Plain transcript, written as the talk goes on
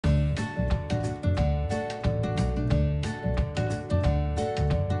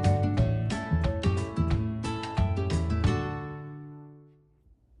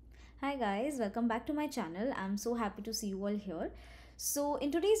Hi guys, welcome back to my channel. I'm so happy to see you all here. So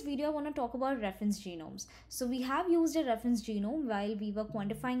in today's video, I want to talk about reference genomes. So we have used a reference genome while we were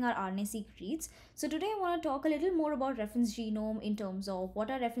quantifying our RNA-seq reads. So today I want to talk a little more about reference genome in terms of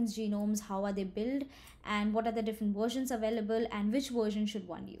what are reference genomes, how are they built, and what are the different versions available and which version should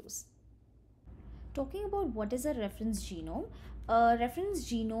one use. Talking about what is a reference genome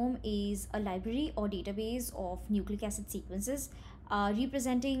is a library or database of nucleic acid sequences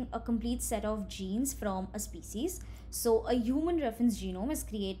representing a complete set of genes from a species. So, a human reference genome is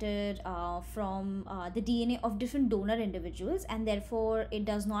created from the DNA of different donor individuals, and therefore it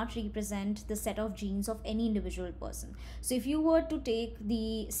does not represent the set of genes of any individual person. So, if you were to take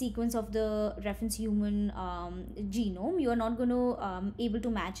the sequence of the reference human genome, you are not going to able to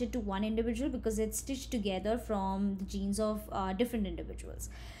match it to one individual because it's stitched together from the genes of different individuals.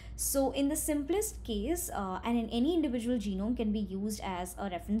 So in the simplest case, and in any individual genome can be used as a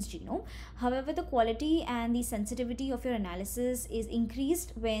reference genome. However, the quality and the sensitivity of your analysis is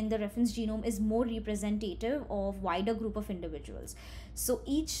increased when the reference genome is more representative of wider group of individuals. So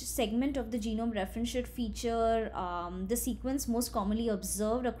each segment of the genome reference should feature the sequence most commonly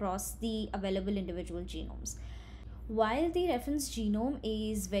observed across the available individual genomes. While the reference genome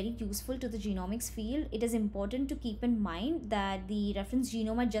is very useful to the genomics field, it is important to keep in mind that the reference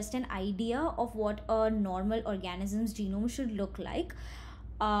genome are just an idea of what a normal organism's genome should look like.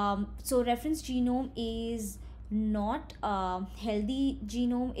 So reference genome is not a healthy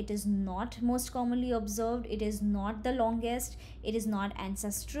genome. It is not most commonly observed. It is not the longest. It is not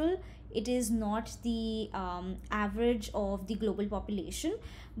ancestral. It is not the average of the global population,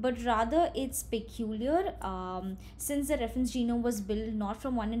 but rather it's peculiar since the reference genome was built not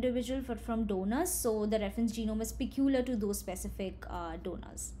from one individual but from donors. So the reference genome is peculiar to those specific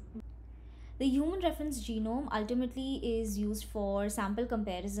donors. The human reference genome ultimately is used for sample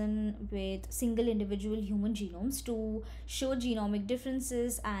comparison with single individual human genomes to show genomic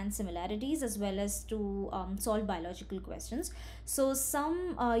differences and similarities, as well as to solve biological questions. So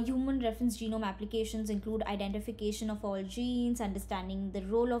some human reference genome applications include identification of all genes, understanding the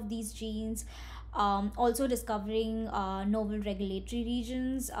role of these genes, also discovering novel regulatory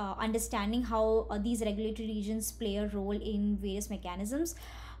regions, understanding how these regulatory regions play a role in various mechanisms.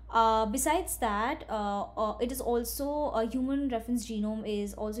 Besides that, it is also a human reference genome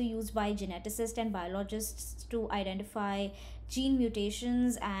is also used by geneticists and biologists to identify gene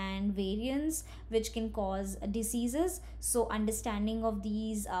mutations and variants which can cause diseases. So understanding of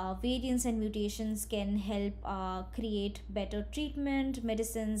these variants and mutations can help create better treatment,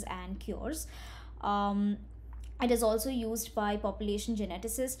 medicines and cures. It is also used by population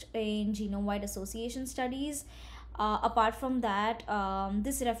geneticists in genome-wide association studies. Apart from that,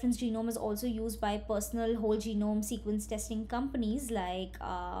 this reference genome is also used by personal whole genome sequence testing companies like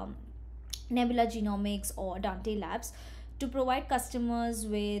Nebula Genomics or Dante Labs to provide customers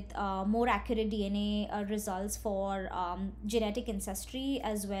with more accurate DNA results for genetic ancestry,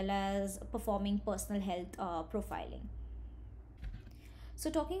 as well as performing personal health profiling. So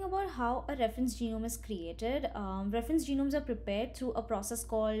talking about how a reference genome is created, reference genomes are prepared through a process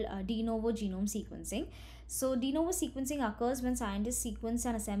called de novo genome sequencing. So de novo sequencing occurs when scientists sequence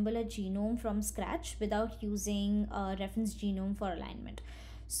and assemble a genome from scratch without using a reference genome for alignment.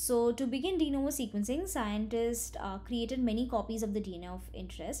 So to begin de novo sequencing, scientists created many copies of the DNA of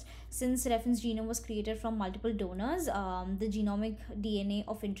interest. Since reference genome was created from multiple donors, the genomic DNA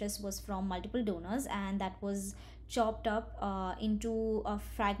of interest was from multiple donors, and that was chopped up into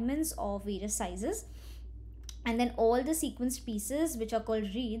fragments of various sizes, and then all the sequenced pieces, which are called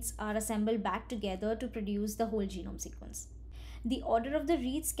reads, are assembled back together to produce the whole genome sequence. The order of the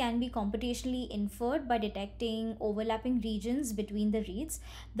reads can be computationally inferred by detecting overlapping regions between the reads.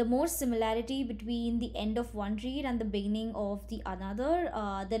 The more similarity between the end of one read and the beginning of the another,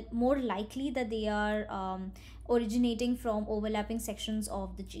 the more likely that they are originating from overlapping sections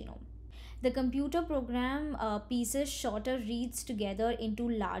of the genome. The computer program pieces shorter reads together into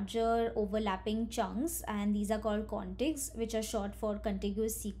larger overlapping chunks, and these are called contigs, which are short for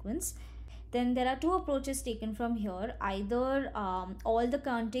contiguous sequence. Then there are two approaches taken from here. Either all the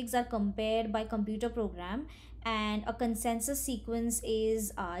contigs are compared by computer program and a consensus sequence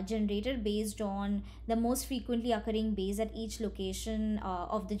is generated based on the most frequently occurring base at each location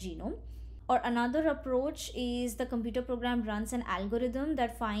of the genome. Or another approach is the computer program runs an algorithm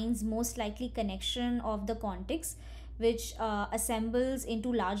that finds most likely connection of the contigs, which assembles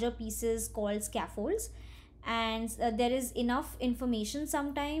into larger pieces called scaffolds. And there is enough information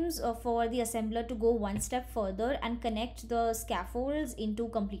sometimes for the assembler to go one step further and connect the scaffolds into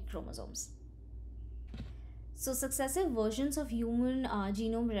complete chromosomes. So, successive versions of human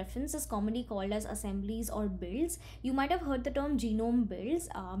genome reference is commonly called as assemblies or builds. You might have heard the term genome builds.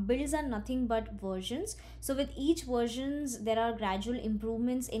 Builds are nothing but versions. So, with each versions, there are gradual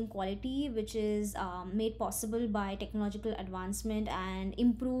improvements in quality, which is made possible by technological advancement and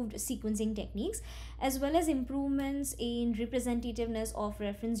improved sequencing techniques, as well as improvements in representativeness of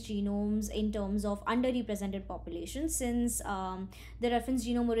reference genomes in terms of underrepresented populations, since the reference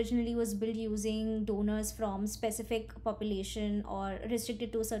genome originally was built using donors from specific population or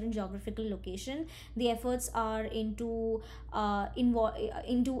restricted to a certain geographical location. The efforts are into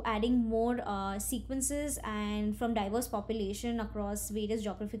adding more sequences and from diverse population across various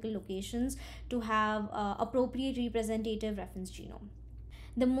geographical locations to have appropriate representative reference genome.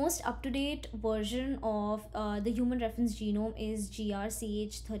 The most up to date version of the human reference genome is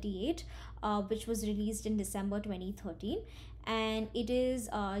GRCH38, which was released in December 2013. And it is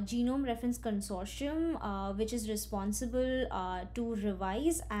Genome Reference Consortium, which is responsible to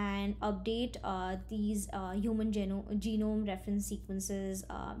revise and update these human genome reference sequences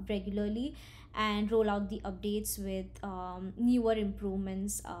regularly and roll out the updates with newer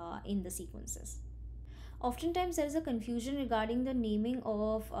improvements in the sequences. Oftentimes, there is a confusion regarding the naming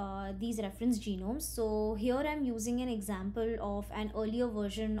of these reference genomes. So, here I'm using an example of an earlier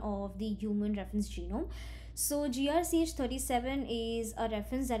version of the human reference genome. So, GRCH37 is a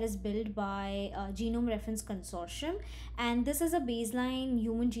reference that is built by Genome Reference Consortium, and this is a baseline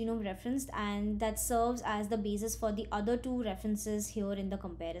human genome reference, and that serves as the basis for the other two references here in the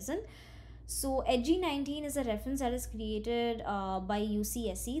comparison. So hg19 is a reference that is created by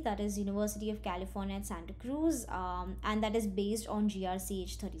UCSC, that is University of California at Santa Cruz, and that is based on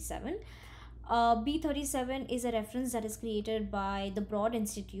GRCH37. B37 is a reference that is created by the Broad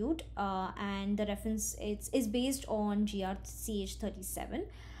Institute, and the reference is based on GRCH37.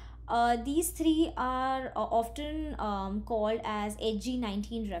 These three are often called as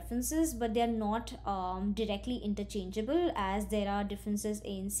hg19 references, but they are not directly interchangeable, as there are differences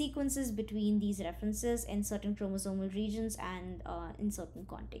in sequences between these references in certain chromosomal regions and in certain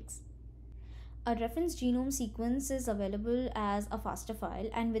contexts. A reference genome sequence is available as a FASTA file,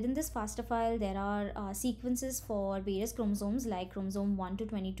 and within this FASTA file, there are sequences for various chromosomes like chromosome 1 to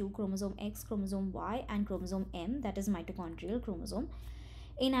 22, chromosome X, chromosome Y, and chromosome M, that is mitochondrial chromosome.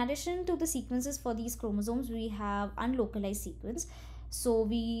 In addition to the sequences for these chromosomes, we have unlocalized sequence. So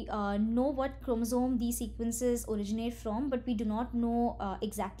we know what chromosome these sequences originate from, but we do not know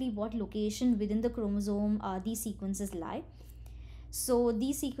exactly what location within the chromosome these sequences lie. So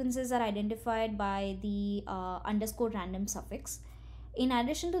these sequences are identified by the underscore random suffix. In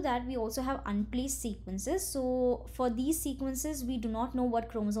addition to that, we also have unplaced sequences. So for these sequences, we do not know what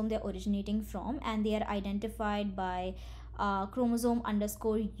chromosome they're originating from, and they are identified by chromosome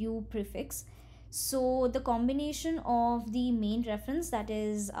underscore U prefix. So the combination of the main reference, that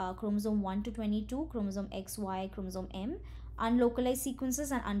is chromosome 1 to 22, chromosome XY, chromosome M, unlocalized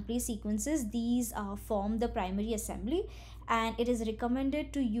sequences and unplaced sequences, these form the primary assembly, and it is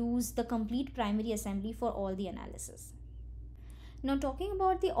recommended to use the complete primary assembly for all the analysis. Now, talking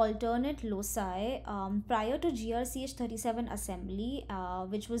about the alternate loci, prior to GRCH37 assembly,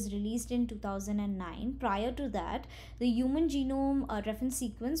 which was released in 2009, prior to that, the human genome reference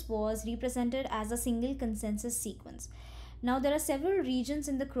sequence was represented as a single consensus sequence. Now, there are several regions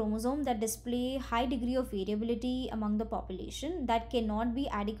in the chromosome that display high degree of variability among the population that cannot be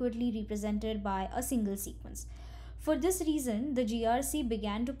adequately represented by a single sequence. For this reason, the GRC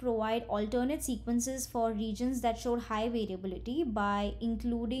began to provide alternate sequences for regions that showed high variability by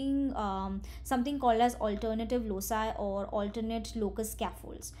including something called as alternative loci or alternate locus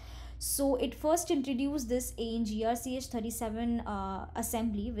scaffolds. So it first introduced this in GRCH37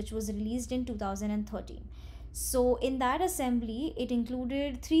 assembly, which was released in 2013. So in that assembly, it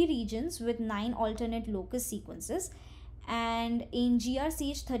included 3 regions with 9 alternate locus sequences. And in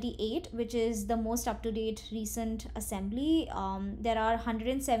GRCH38, which is the most up-to-date recent assembly, there are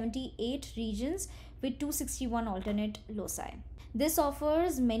 178 regions with 261 alternate loci. This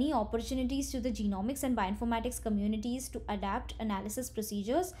offers many opportunities to the genomics and bioinformatics communities to adapt analysis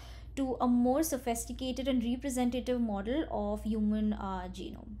procedures to a more sophisticated and representative model of human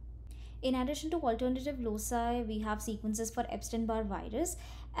genome. In addition to alternative loci, we have sequences for Epstein-Barr virus,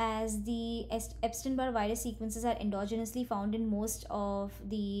 as the Epstein-Barr virus sequences are endogenously found in most of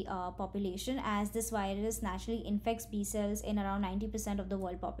the population, as this virus naturally infects B cells in around 90% of the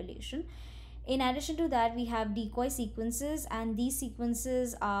world population. In addition to that, we have decoy sequences, and these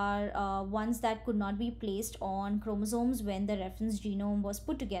sequences are ones that could not be placed on chromosomes when the reference genome was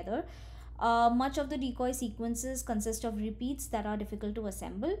put together. Much of the decoy sequences consist of repeats that are difficult to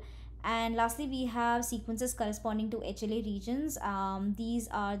assemble, And lastly, we have sequences corresponding to HLA regions. These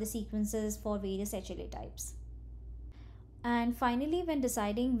are the sequences for various HLA types. And finally, when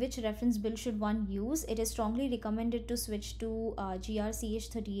deciding which reference build should one use, it is strongly recommended to switch to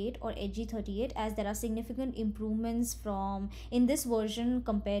GRCH38 or hg38, as there are significant improvements from in this version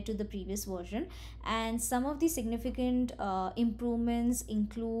compared to the previous version. And some of the significant improvements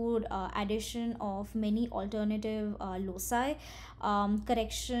include addition of many alternative loci,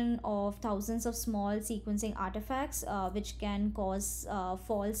 correction of thousands of small sequencing artifacts which can cause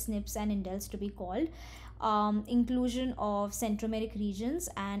false SNPs and indels to be called, inclusion of centromeric regions,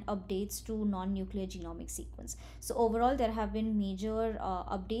 and updates to non-nuclear genomic sequence. So overall, there have been major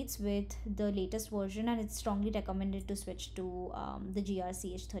updates with the latest version, and it's strongly recommended to switch to the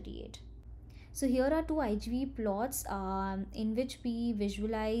GRCH38. So here are two IGV plots in which we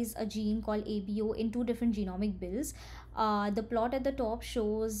visualize a gene called ABO in two different genomic bills. The plot at the top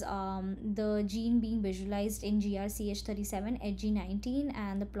shows the gene being visualized in GRCH37 hg19,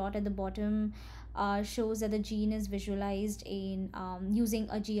 and the plot at the bottom shows that the gene is visualized in using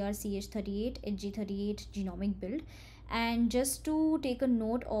a GRCH38 hg38 genomic build. And just to take a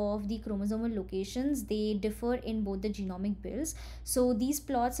note of the chromosomal locations, they differ in both the genomic builds. So these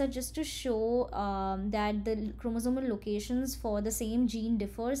plots are just to show that the chromosomal locations for the same gene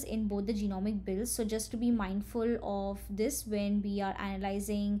differs in both the genomic builds. So just to be mindful of this when we are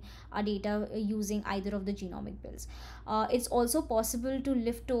analyzing our data using either of the genomic builds. It's also possible to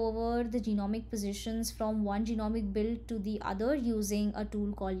lift over the genomic positions from one genomic build to the other using a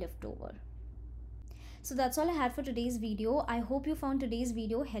tool called liftover. So that's all I had for today's video. I hope you found today's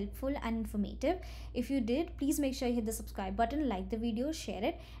video helpful and informative. If you did, please make sure you hit the subscribe button, like the video, share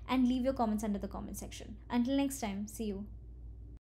it, and leave your comments under the comment section. Until next time, see you.